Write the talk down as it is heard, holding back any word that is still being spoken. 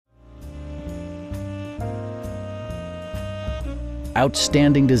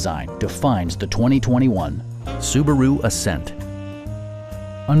Outstanding design defines the 2021 Subaru Ascent.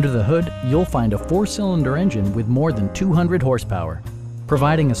 Under the hood, you'll find a 4-cylinder engine with more than 200 horsepower,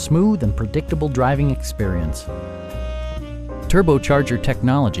 providing a smooth and predictable driving experience. Turbocharger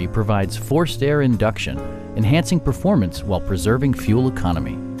technology provides forced air induction, enhancing performance while preserving fuel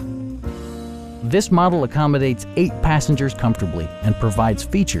economy. This model accommodates 8 passengers comfortably and provides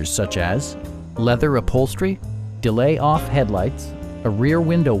features such as leather upholstery, delay-off headlights, a rear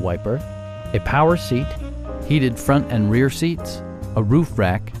window wiper, a power seat, heated front and rear seats, a roof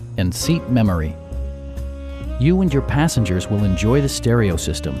rack, and seat memory. You and your passengers will enjoy the stereo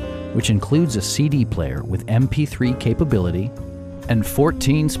system, which includes a CD player with MP3 capability and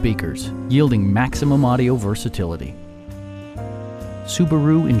 14 speakers, yielding maximum audio versatility.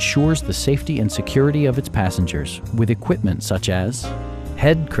 Subaru ensures the safety and security of its passengers with equipment such as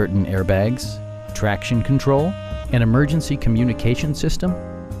head curtain airbags, traction control, an emergency communication system,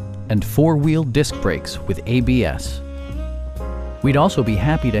 and 4-wheel disc brakes with ABS. We'd also be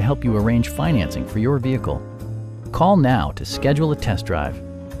happy to help you arrange financing for your vehicle. Call now to schedule a test drive.